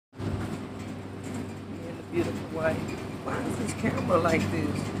Beautiful white. Why is this camera like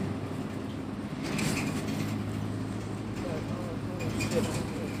this?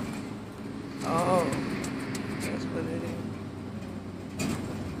 Oh, that's what it is.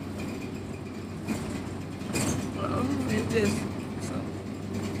 It's just so.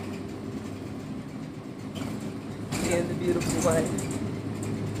 And the beautiful white.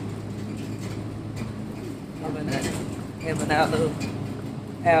 Having our little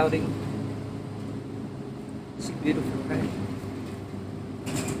outing. She beautiful, right?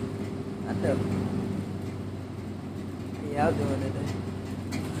 I know. How y'all doing today?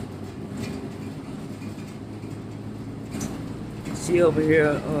 She over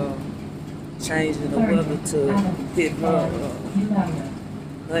here changing the weather to fit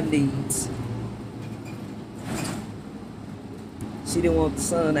her needs. She didn't want the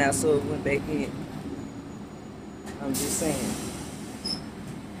sun out, so it went back in. I'm just saying.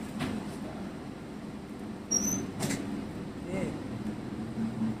 Yeah.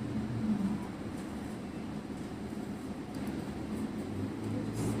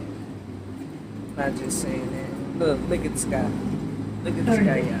 Not just saying that. Look at the sky. Look at the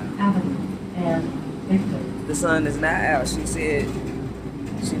sky, y'all. The sun is not out. She said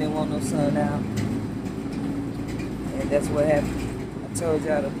she didn't want no sun out. And that's what happened. I told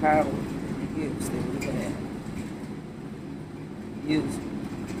y'all the power and the gifts that we can have. Use.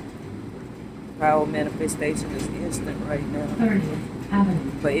 Power manifestation is instant right now. 30th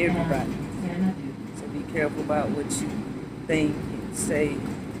Avenue. For everybody. So be careful about what you think and say,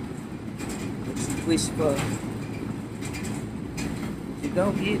 what you wish for. If you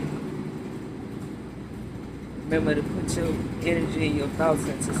don't get it, remember to put your energy and your thoughts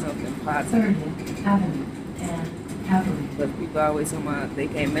into something positive. 30th Avenue and Avenue. But people always talking about they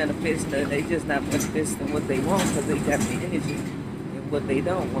can't manifest that. They just not manifesting what they want because they got the energy and what they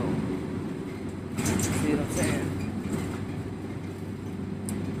don't want. See what I'm saying?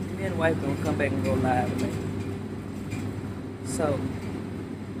 Me and wife gonna come back and go live later. So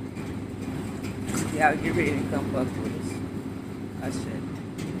y'all get ready to come fuck with us. I said.